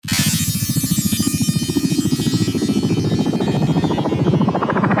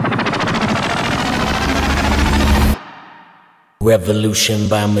Revolution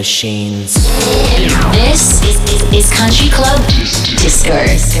by machines. This is Country Club Disco.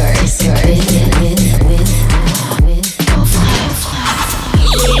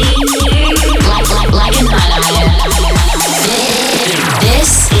 Like an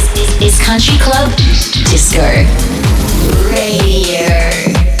This is Country Club Disco Radio.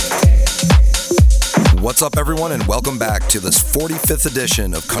 What's up, everyone, and welcome back to this 45th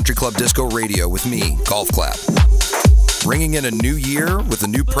edition of Country Club Disco Radio with me, Golf Clap. Ringing in a new year with a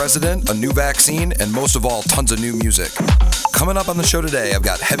new president, a new vaccine, and most of all, tons of new music. Coming up on the show today, I've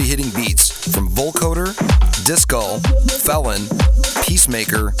got heavy-hitting beats from Volcoder, Disco, Felon,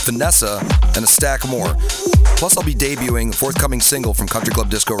 Peacemaker, Vanessa, and a stack more. Plus, I'll be debuting the forthcoming single from Country Club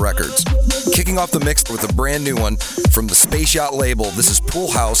Disco Records. Kicking off the mix with a brand new one from the Space Yacht label, this is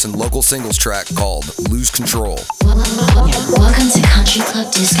Pool House and local singles track called Lose Control. Welcome to Country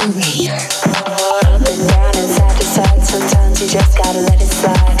Club Disco Radio. Up and down and side to side, sometimes you just gotta let it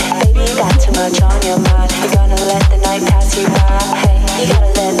slide. Baby, you got too much on your mind, you're gonna let the night pass you by. Hey, you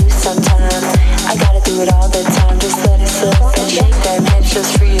gotta let loose sometimes, I gotta do it all the time. Just let it slip and shake them hips,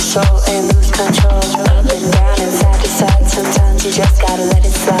 just free your soul and lose control. Up and down and side to side, sometimes you just gotta let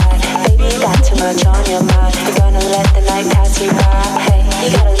it slide. Baby, you got too much on your mind, you're gonna let the night pass you by. Hey,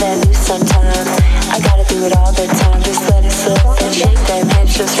 you gotta let loose sometimes, I gotta do it all the time. Just let it slip and shake them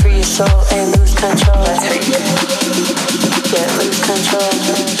hips, just free your soul and lose control. Let's freak. Yeah, lose control.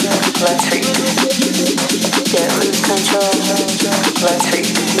 Let's freak. Yeah, lose control. Let's freak.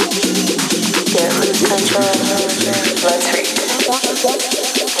 Yeah, lose control. Let's freak.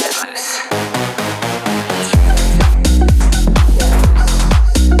 Get loose.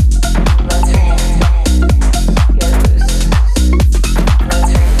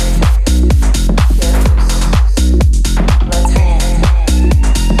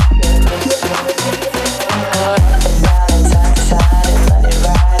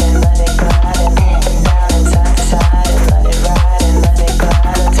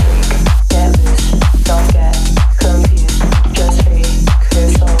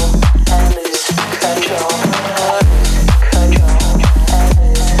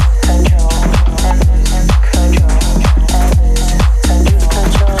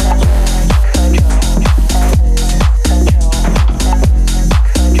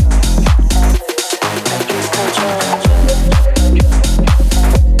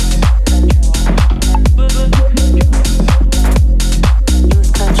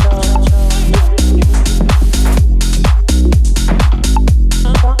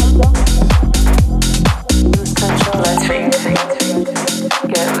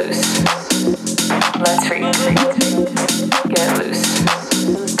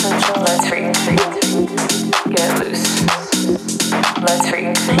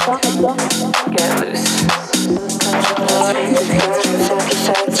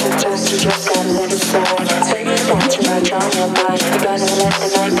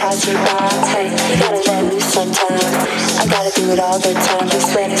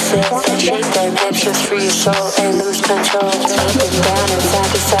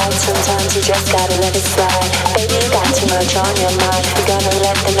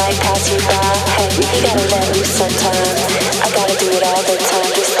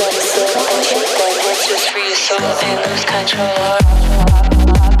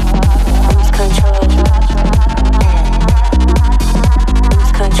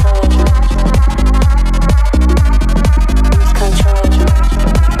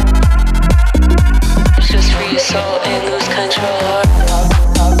 Control.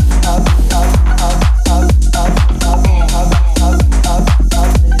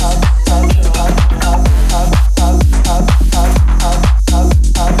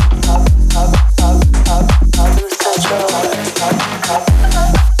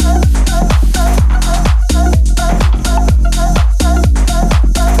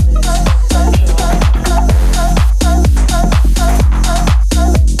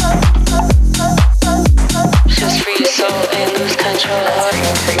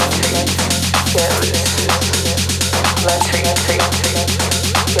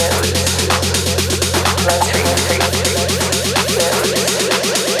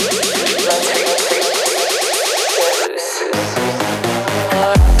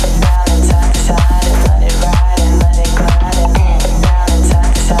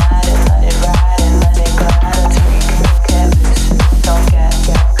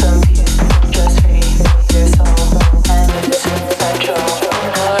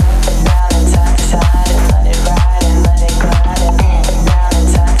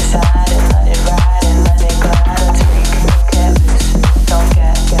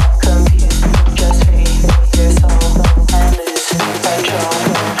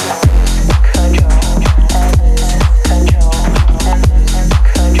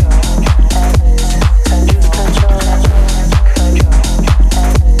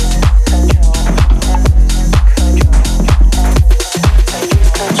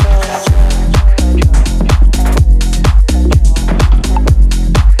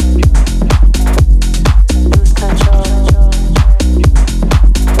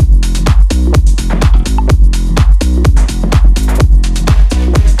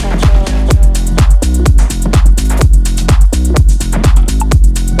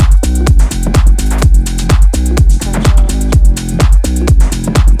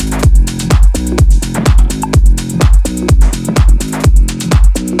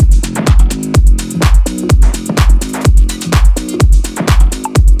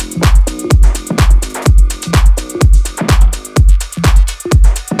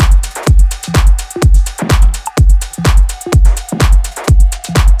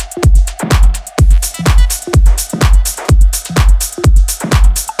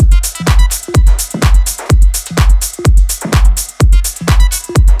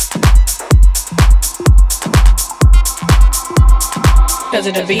 Cause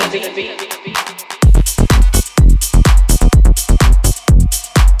of the beat.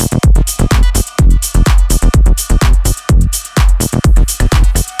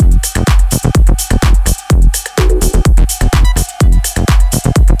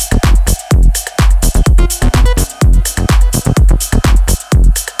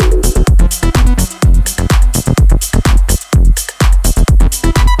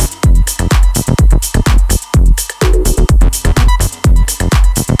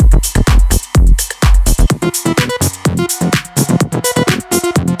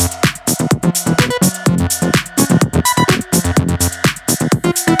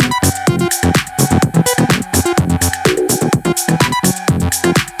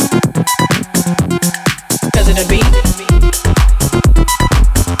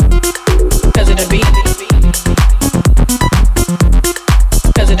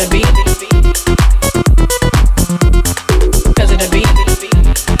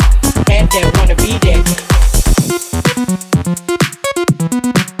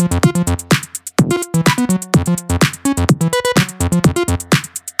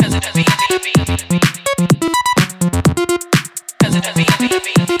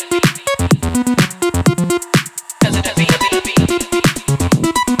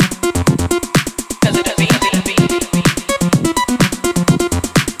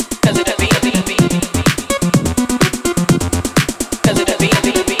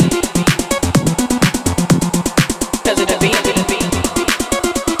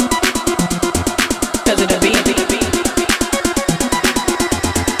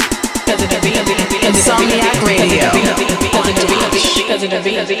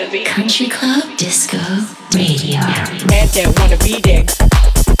 Country Club Disco Radio. Man that wanna be there.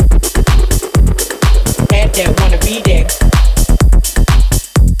 Man that wanna be there.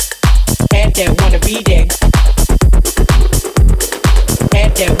 Man that wanna be there.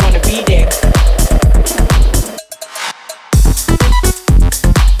 Man that wanna be there.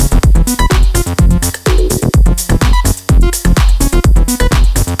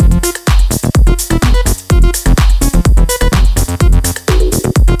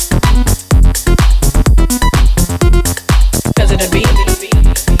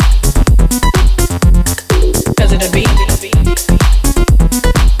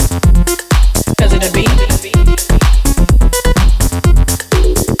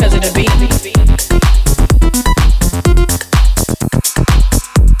 Cause of the beat.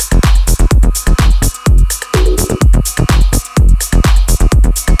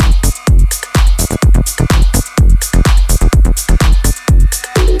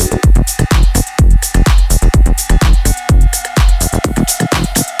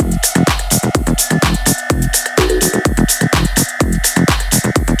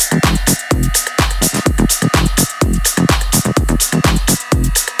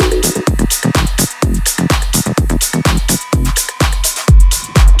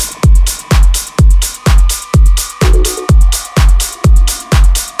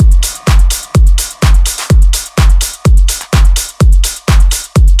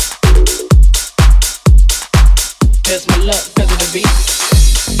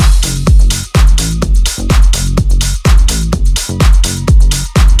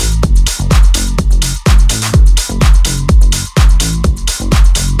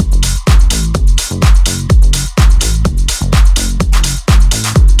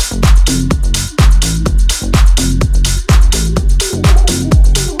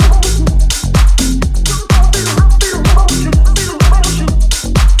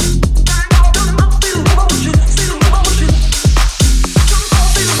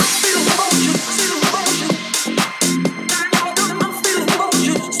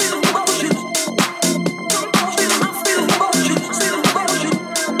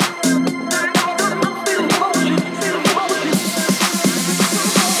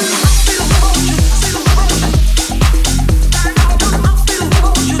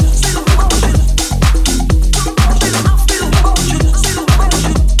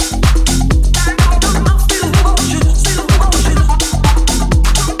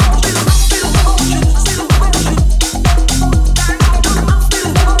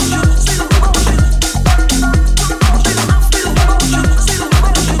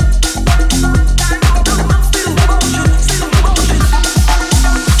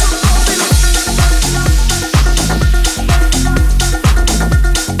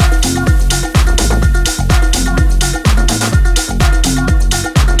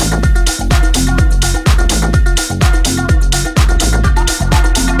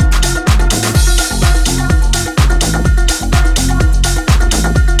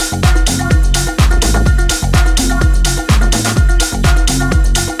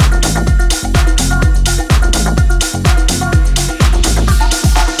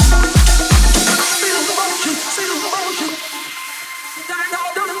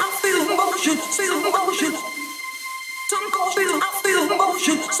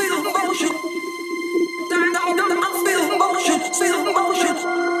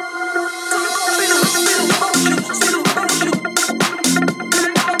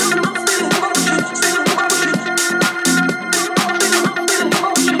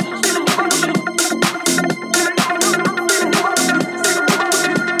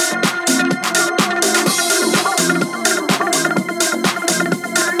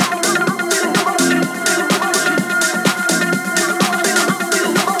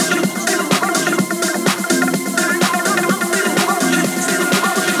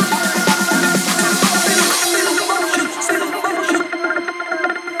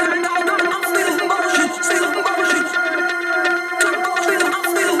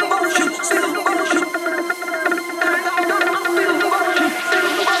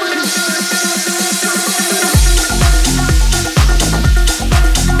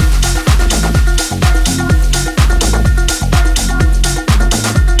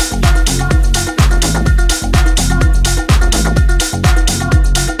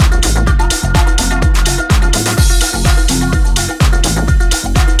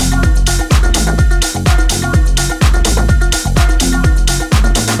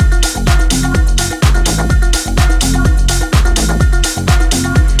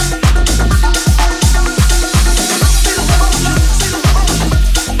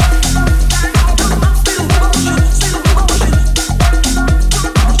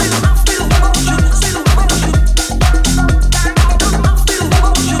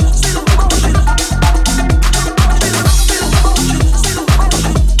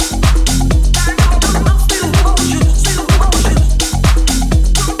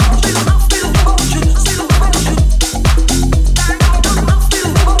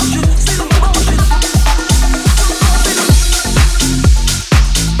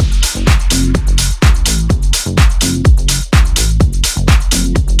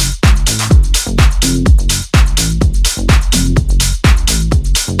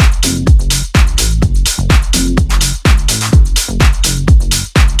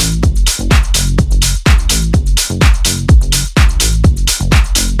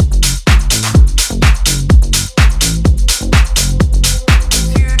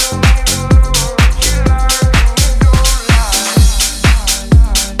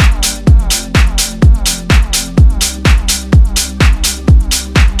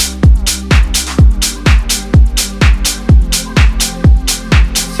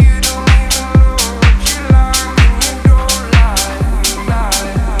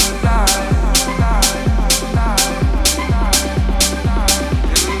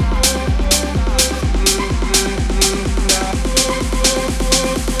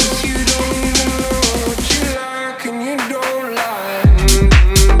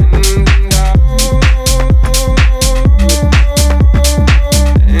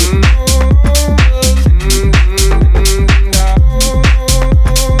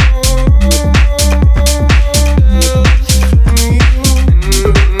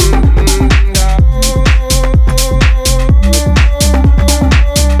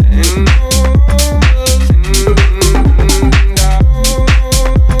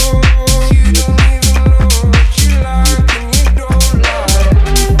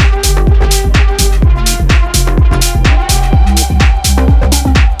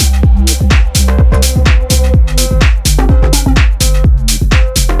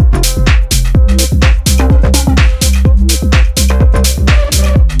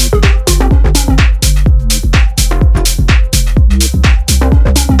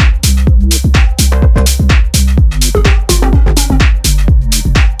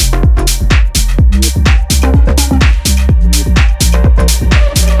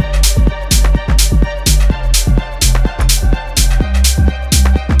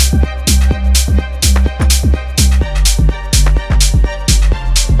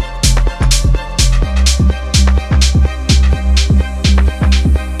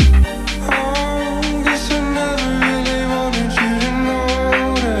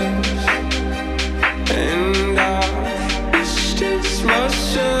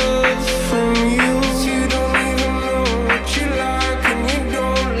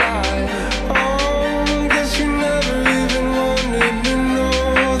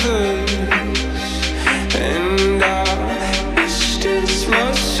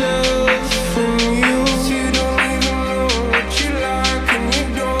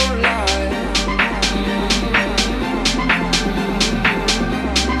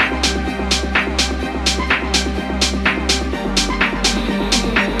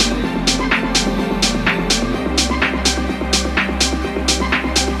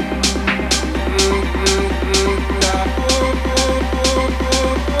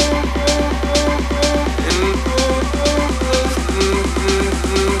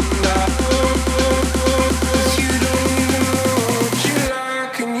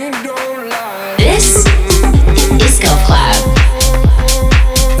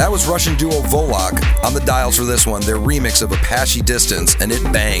 Russian duo Volok on the dials for this one, their remix of Apache Distance, and it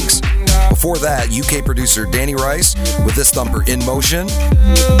bangs. Before that, UK producer Danny Rice with this thumper In Motion.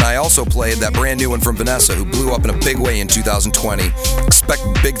 And I also played that brand new one from Vanessa, who blew up in a big way in 2020. Expect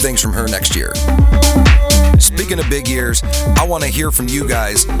big things from her next year. Speaking of big years, I want to hear from you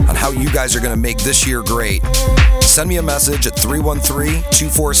guys on how you guys are going to make this year great. Send me a message at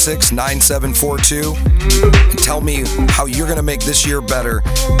 313-246-9742 and tell me how you're going to make this year better.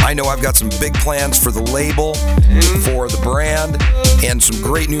 I know I've got some big plans for the label, for the brand, and some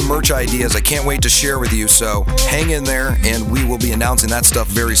great new merch ideas I can't wait to share with you. So hang in there, and we will be announcing that stuff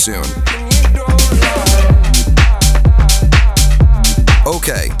very soon.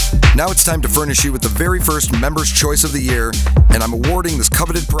 Okay, now it's time to furnish you with the very first Members' Choice of the Year, and I'm awarding this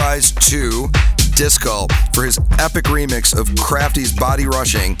coveted prize to Disco for his epic remix of Crafty's Body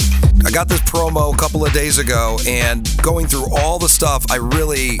Rushing. I got this promo a couple of days ago, and going through all the stuff, I am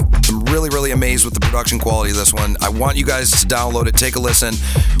really amazed with the production quality of this one. I want you guys to download it, take a listen.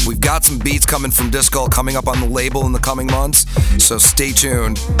 We've got some beats coming from Disco coming up on the label in the coming months, so stay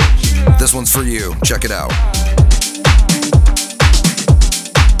tuned. This one's for you. Check it out.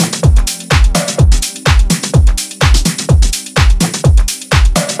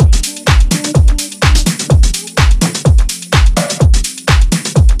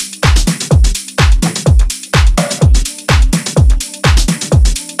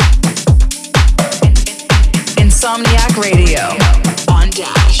 Insomniac Radio on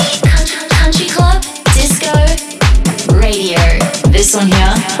Dash. Country Club Disco Radio. This one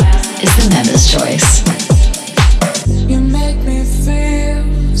here is the Members' Choice. You make me feel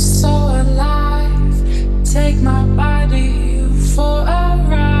so alive. Take my body for a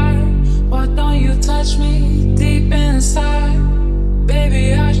ride. Why don't you touch me deep inside?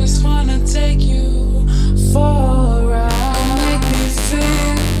 Baby, I just wanna take you for a ride. You make me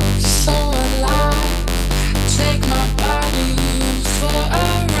feel so alive. Take my body for a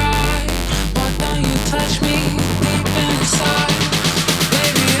ride. Why don't you touch me deep inside?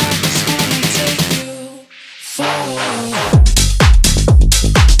 Baby, I just wanna take you for a ride.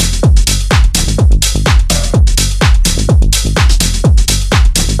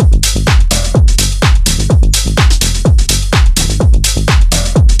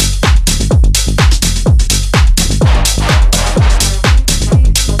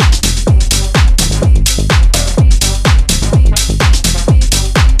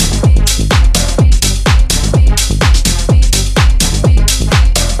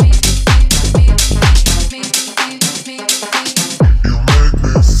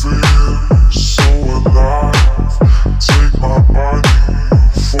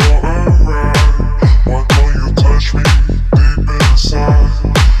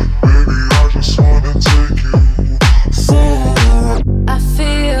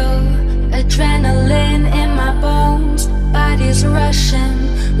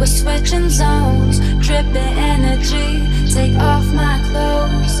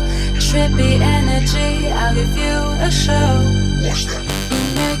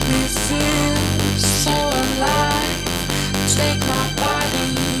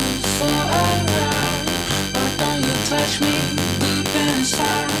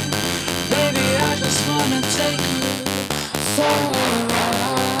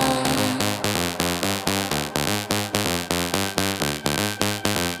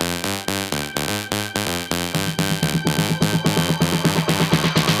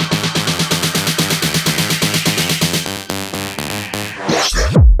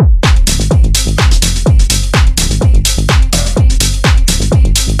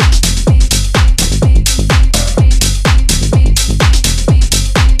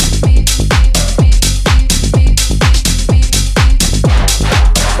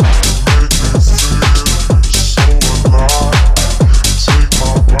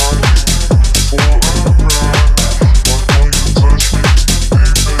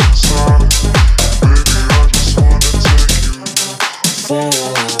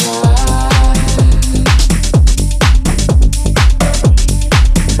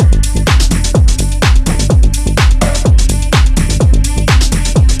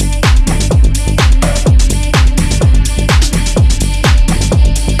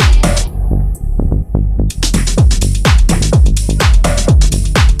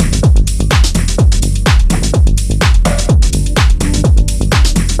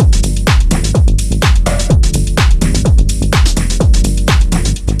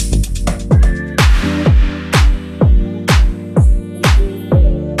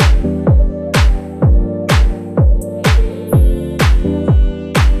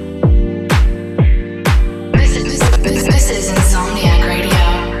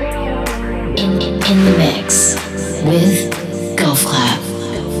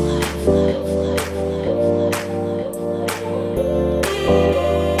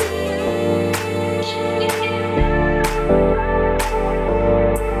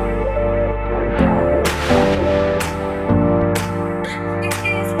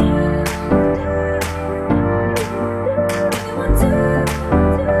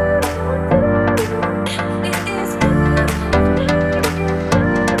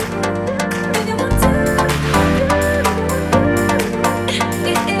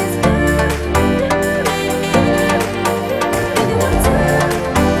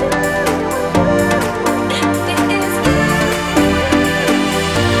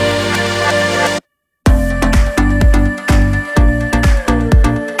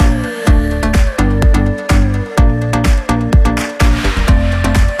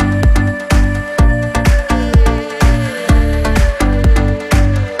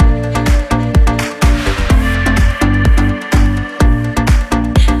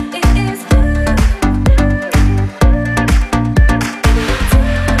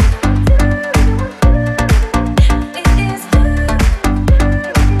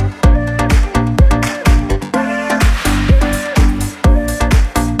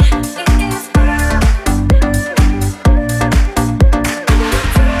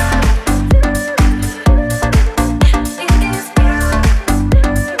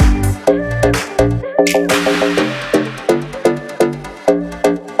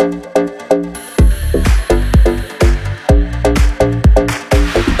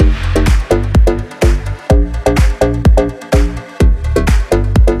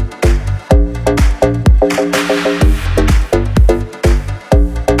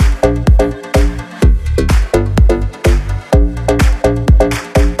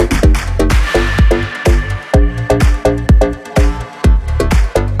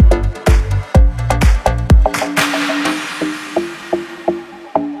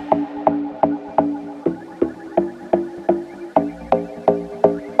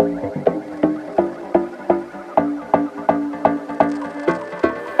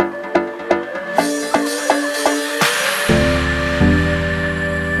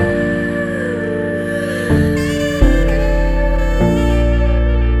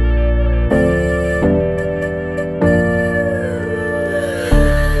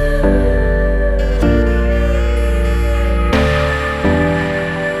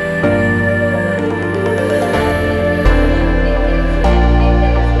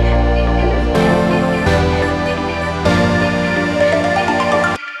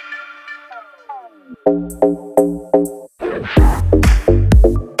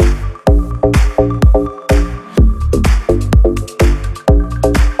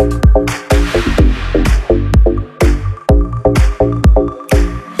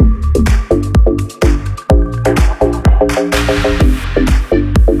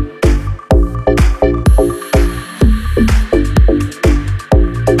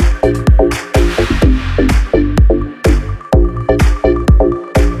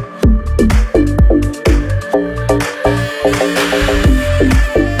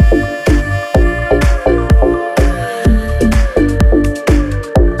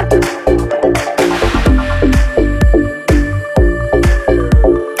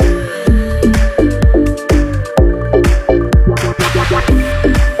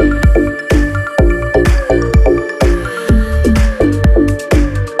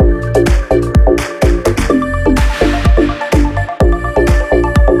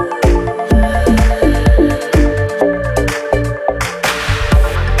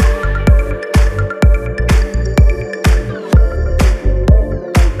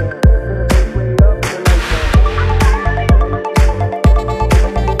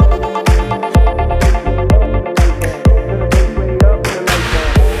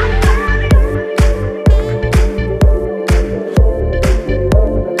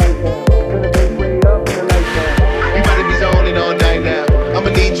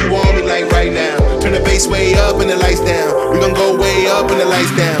 the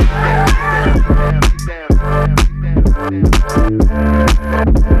lights down.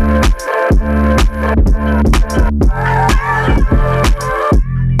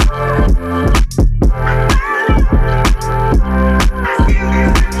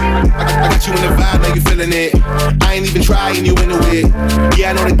 It. I ain't even trying, you in the way. Yeah,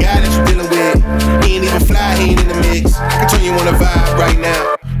 I know the guy that you dealing with. He ain't even fly, he ain't in the mix. I can turn you on a vibe right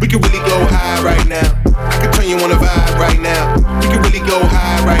now. We can really go high right now. I can turn you on a vibe right now. We can really go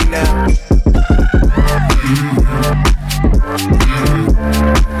high right now.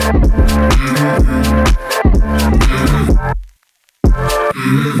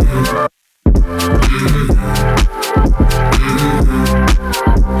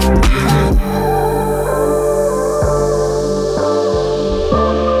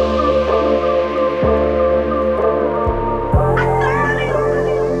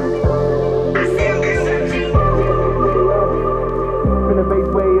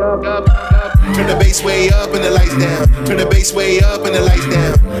 Turn the bass way up and the lights down. Turn the bass way up and the lights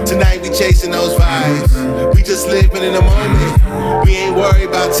down. Tonight we chasing those vibes. We just living in the moment. We ain't worried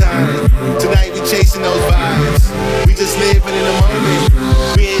about time. Tonight we chasing those vibes. We just living in the moment.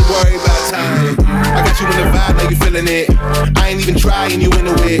 We ain't worried about time. I got you in the vibe, now you feeling it. I ain't even trying, you in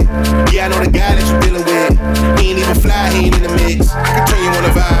the way. Yeah, I know the guy that you dealing with. He ain't even fly, he ain't in the mix. I can turn you on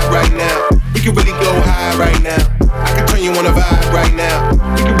a vibe right now. We can really go high right now. I can turn you on a vibe right now.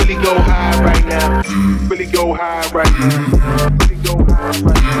 We can really go high right now. Really go high right now. Really go high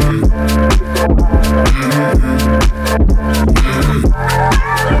right now. Really go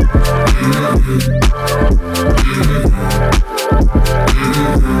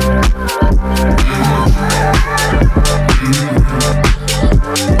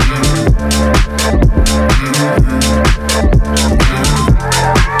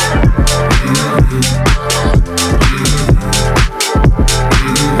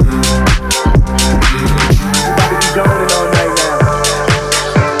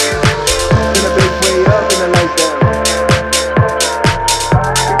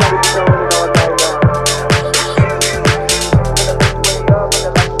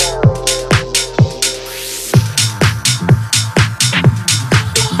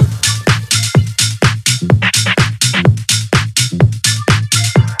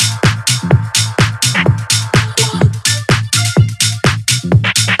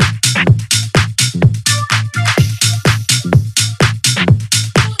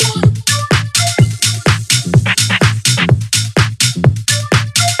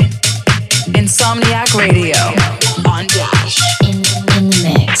Insomniac Radio on Dash. In the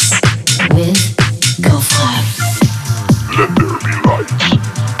mix with GoFlab. Let there be lights.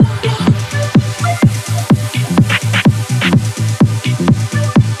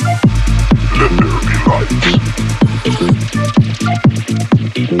 Let there be lights.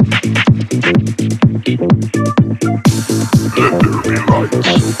 Let there be lights.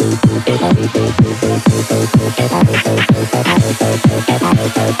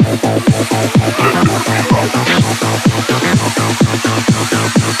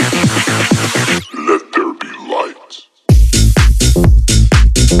 Let there be lights.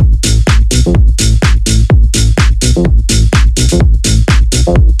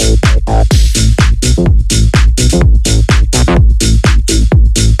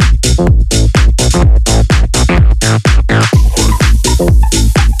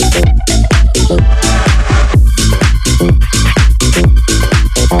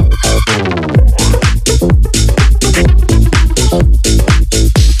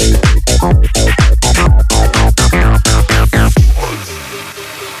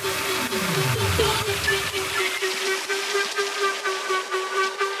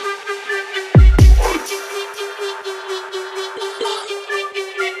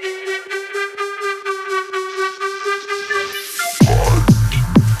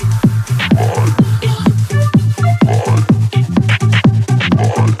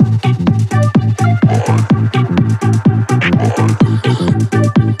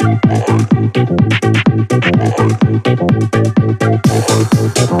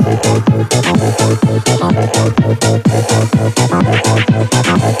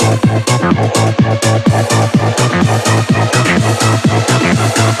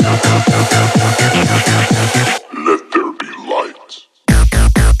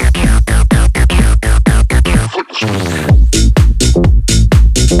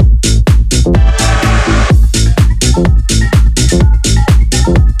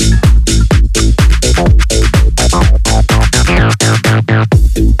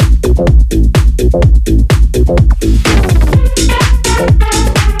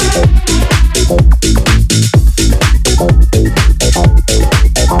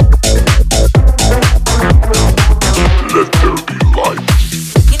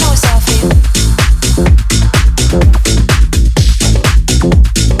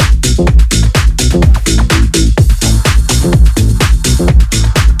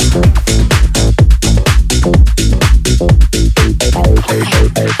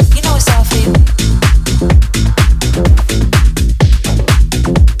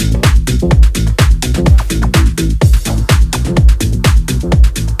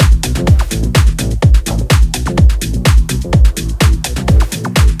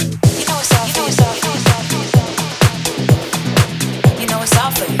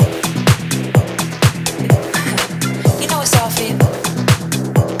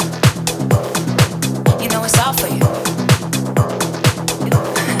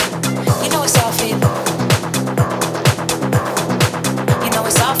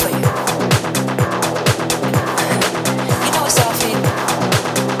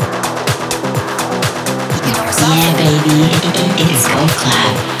 Golf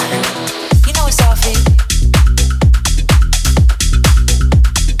Club. You know it's Sophie.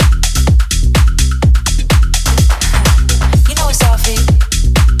 You know it's Sophie.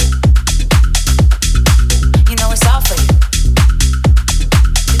 You know it's all for you.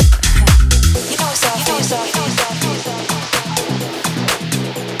 You know it's all for you.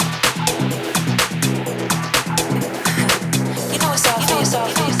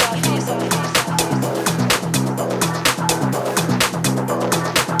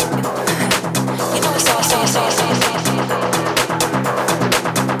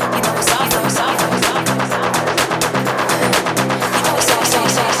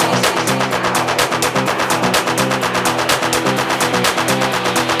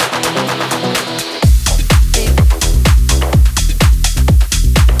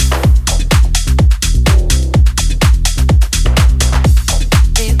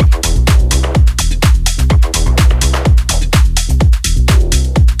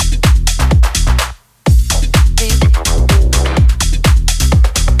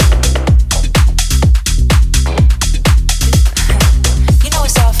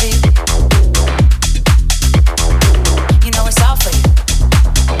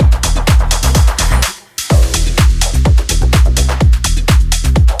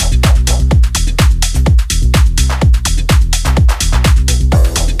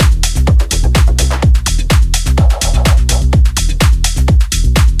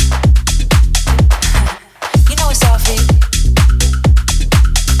 You know it's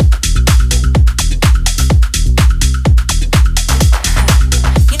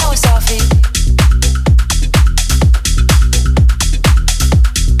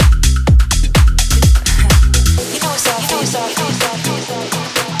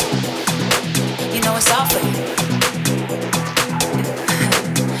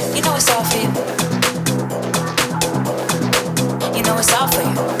all for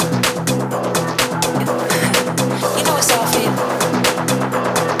you.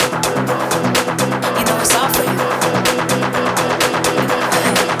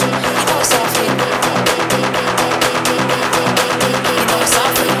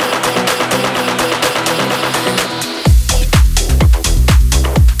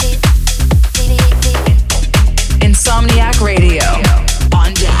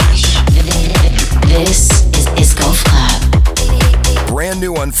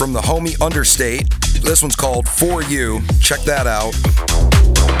 From the homie Understate. This one's called For You. Check that out.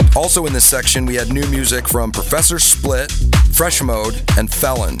 Also in this section, we had new music from Professor Split, Fresh Mode, and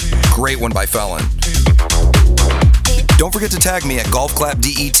Felon. Great one by Felon. Don't forget to tag me at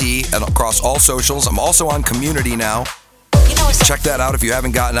GolfClapDET and across all socials. I'm also on Community now. Check that out if you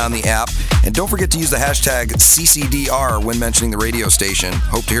haven't gotten on the app. And don't forget to use the hashtag CCDR when mentioning the radio station.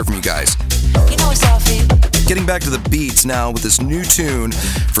 Hope to hear from you guys. Getting back to the beats now with this new tune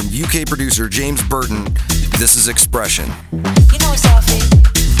from UK producer James Burton. This is Expression. You know it's Sophie.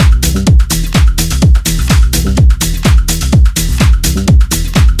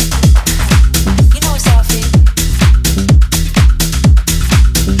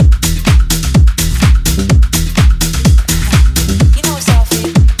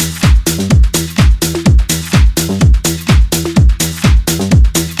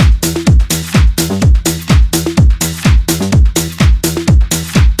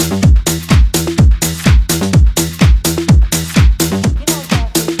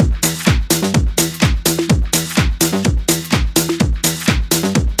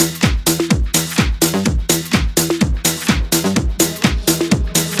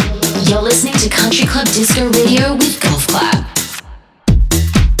 You're listening to Country Club Disco Radio with Golf Club.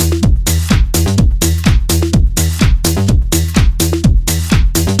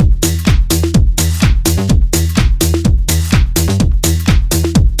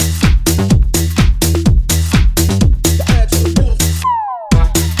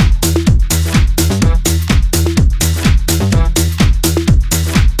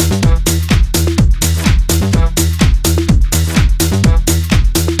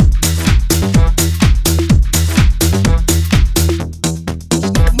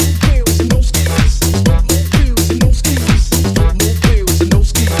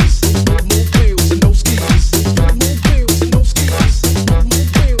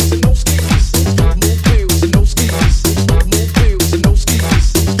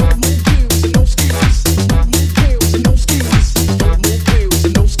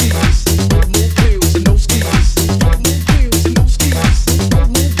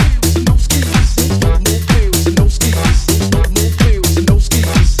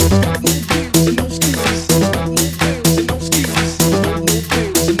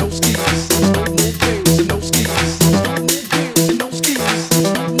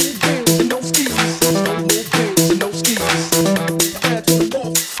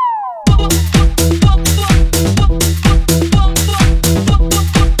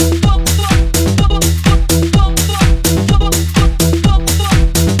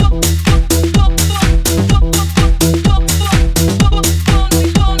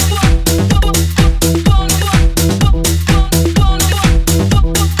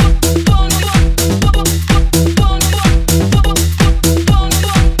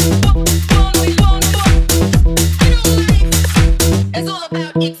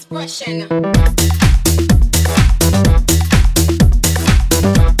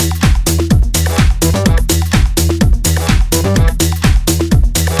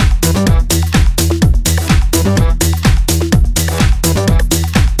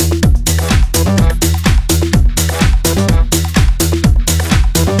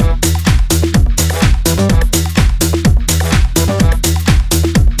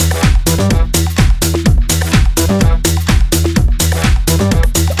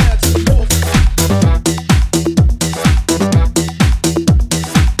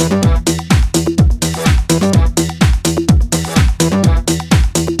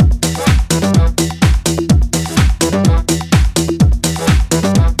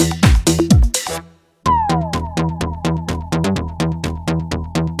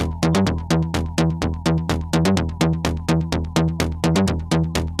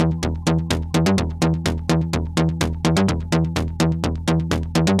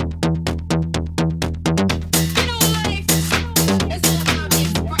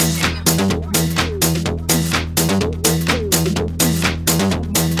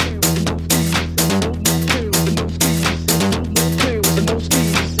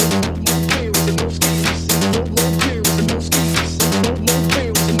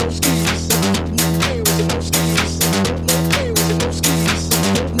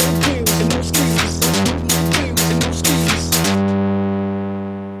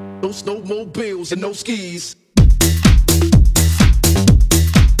 snowmobiles and no skis.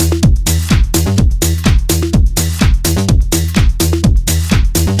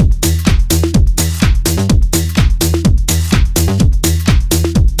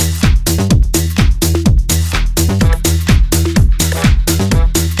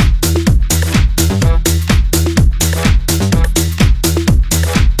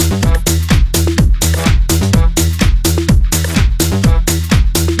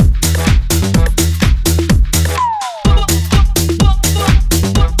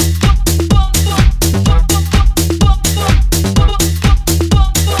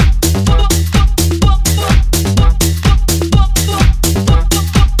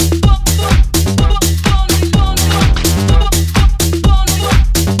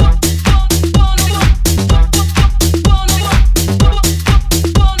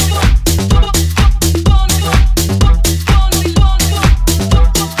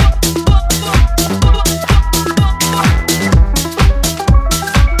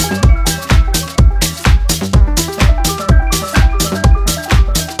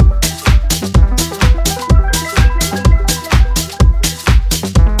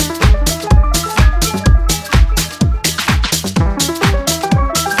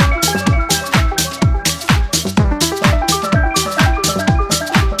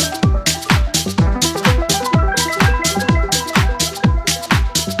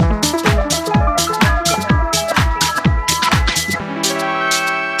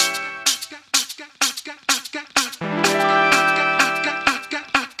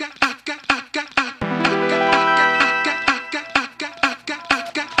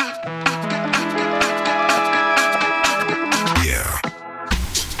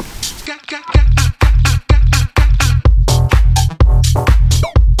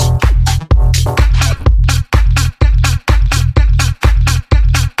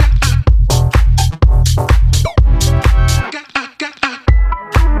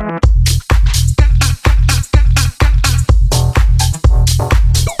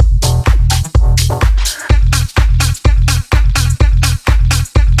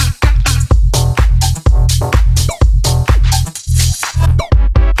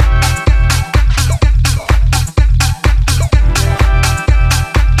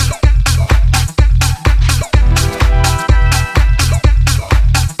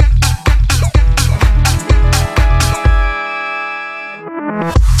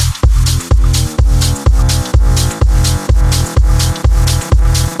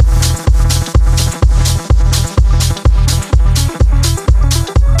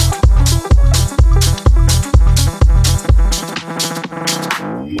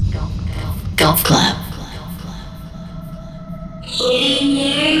 Golf club.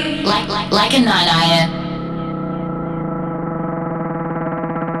 Like a 9-iron.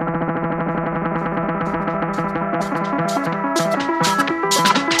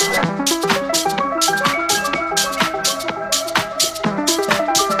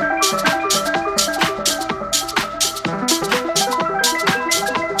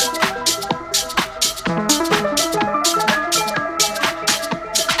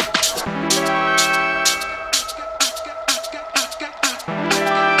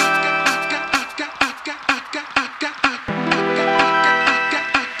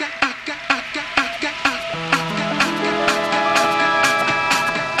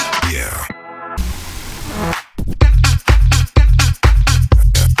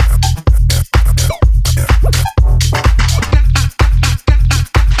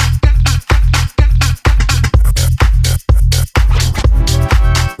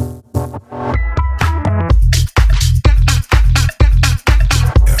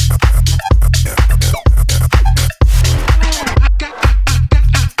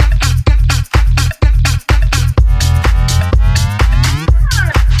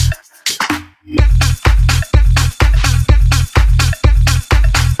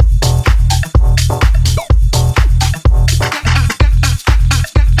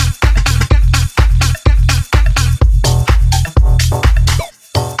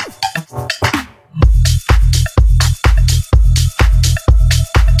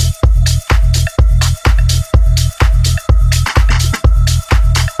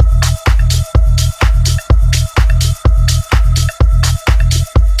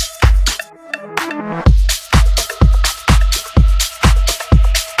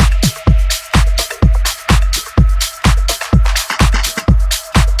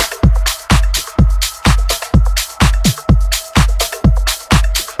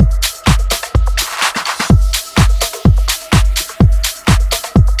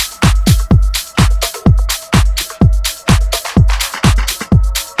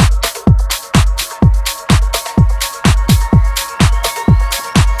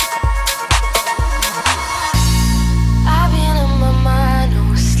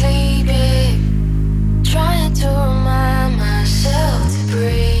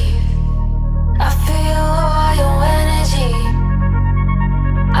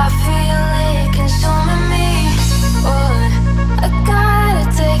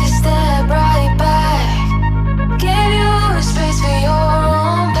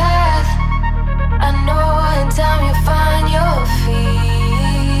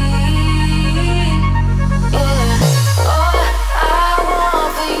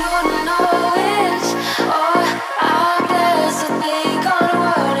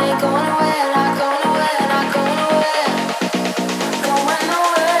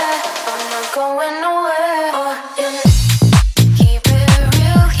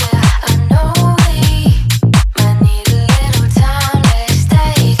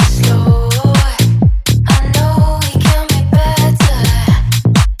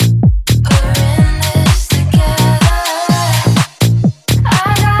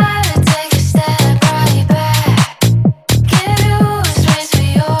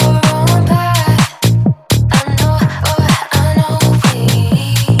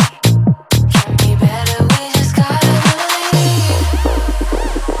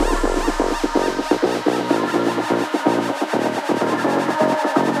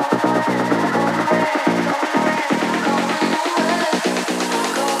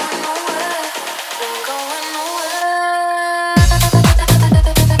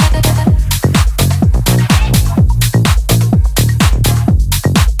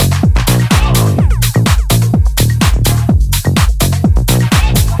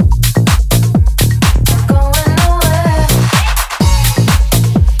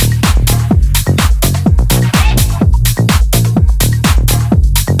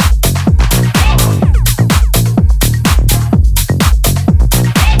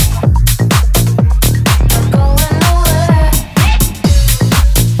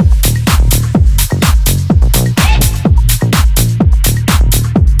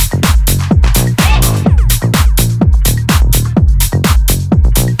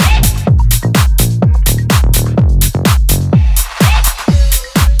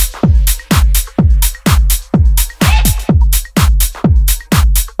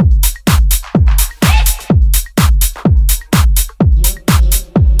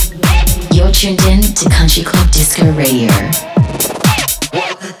 tuned in to Country Club Disco Radio.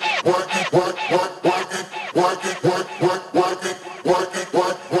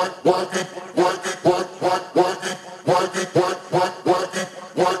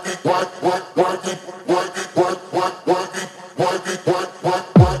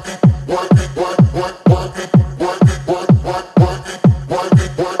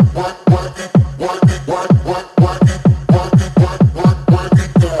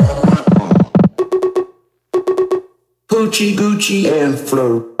 Gucci, Gucci, and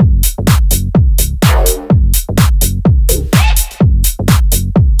Flo.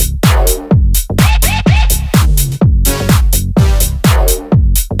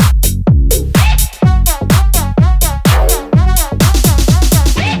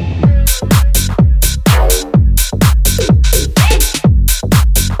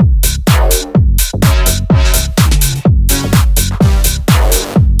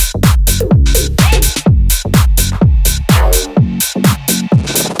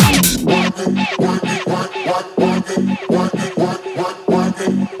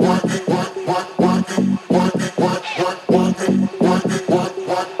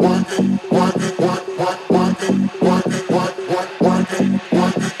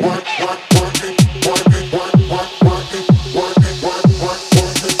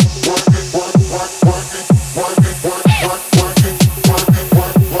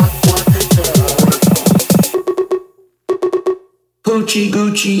 Gucci,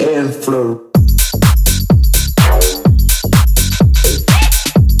 Gucci, and Flo.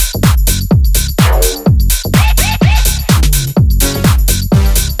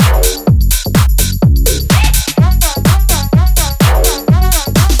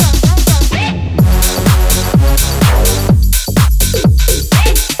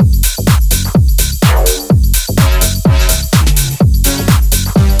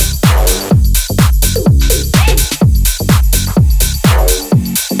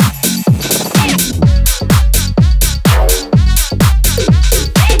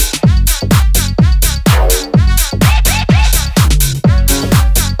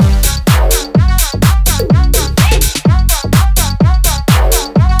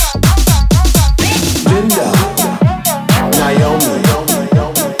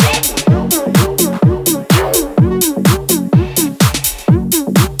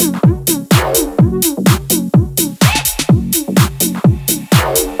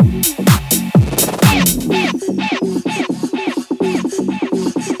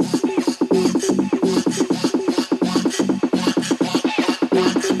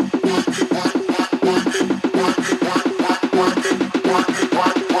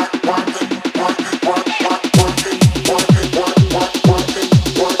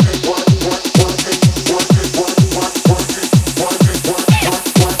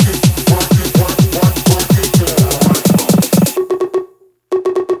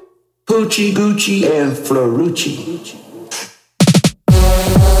 Gucci, Gucci, and Florucci.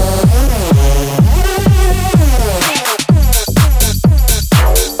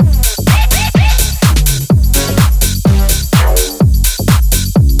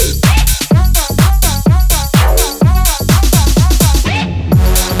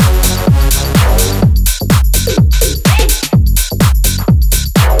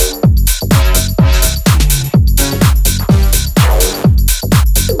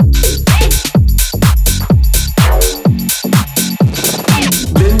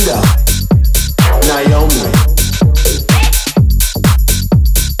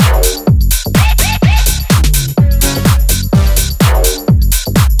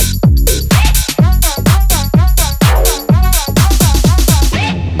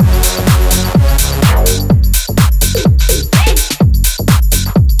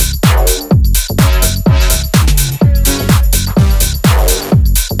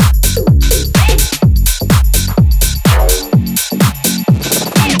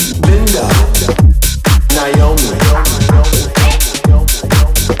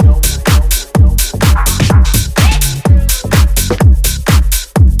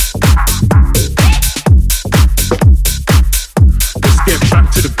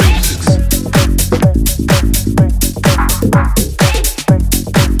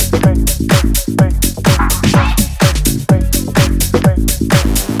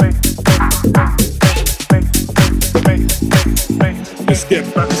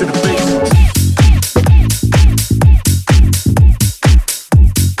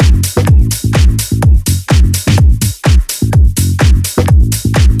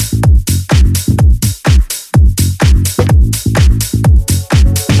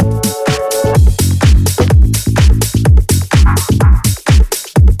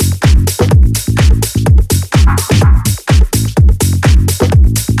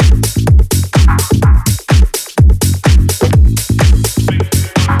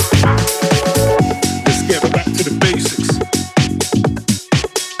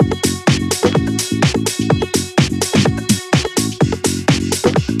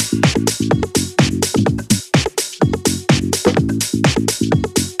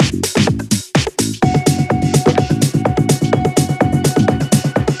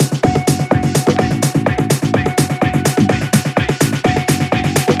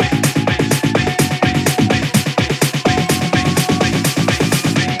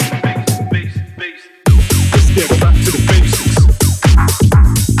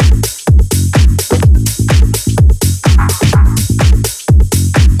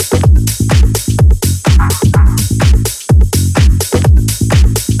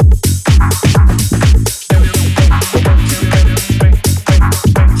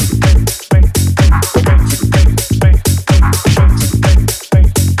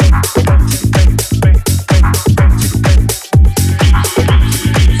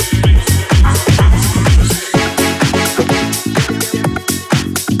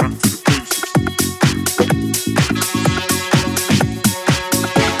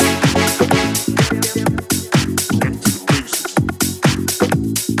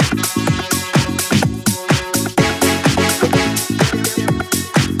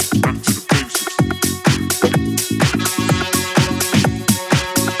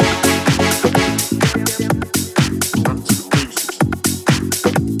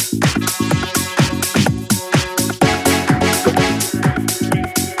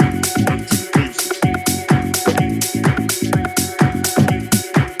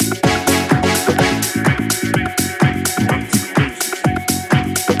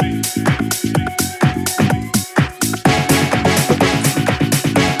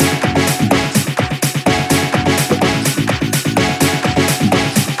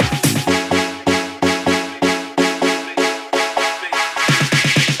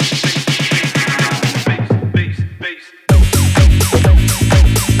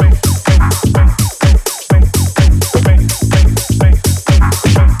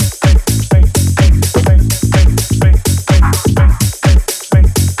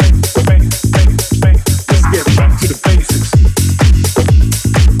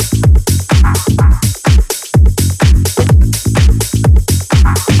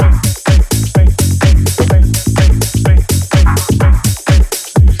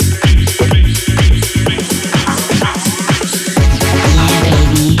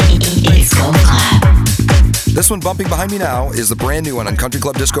 This one bumping behind me now is the brand new one on Country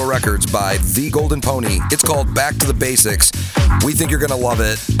Club Disco Records by The Golden Pony. It's called Back to the Basics. We think you're going to love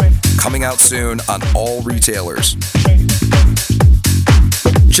it. Coming out soon on all retailers.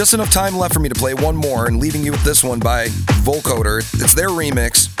 Just enough time left for me to play one more, and leaving you with this one by Volcoder. It's their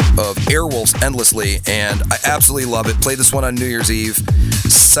remix of Airwolf's Endlessly, and I absolutely love it. Play this one on New Year's Eve.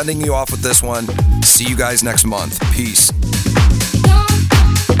 Sending you off with this one. See you guys next month. Peace.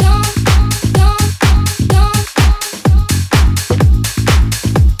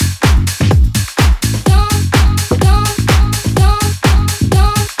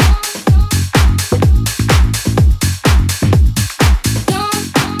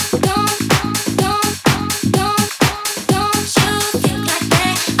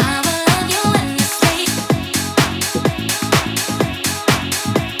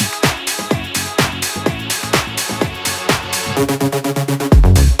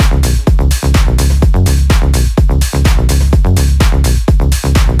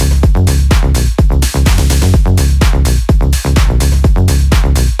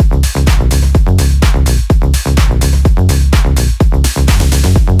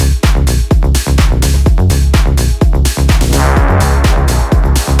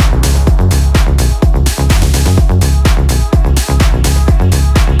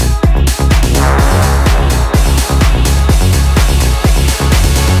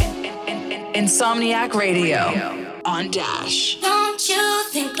 Insomniac Radio on Dash. Don't you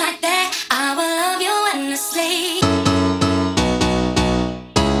think like that? I will love you endlessly.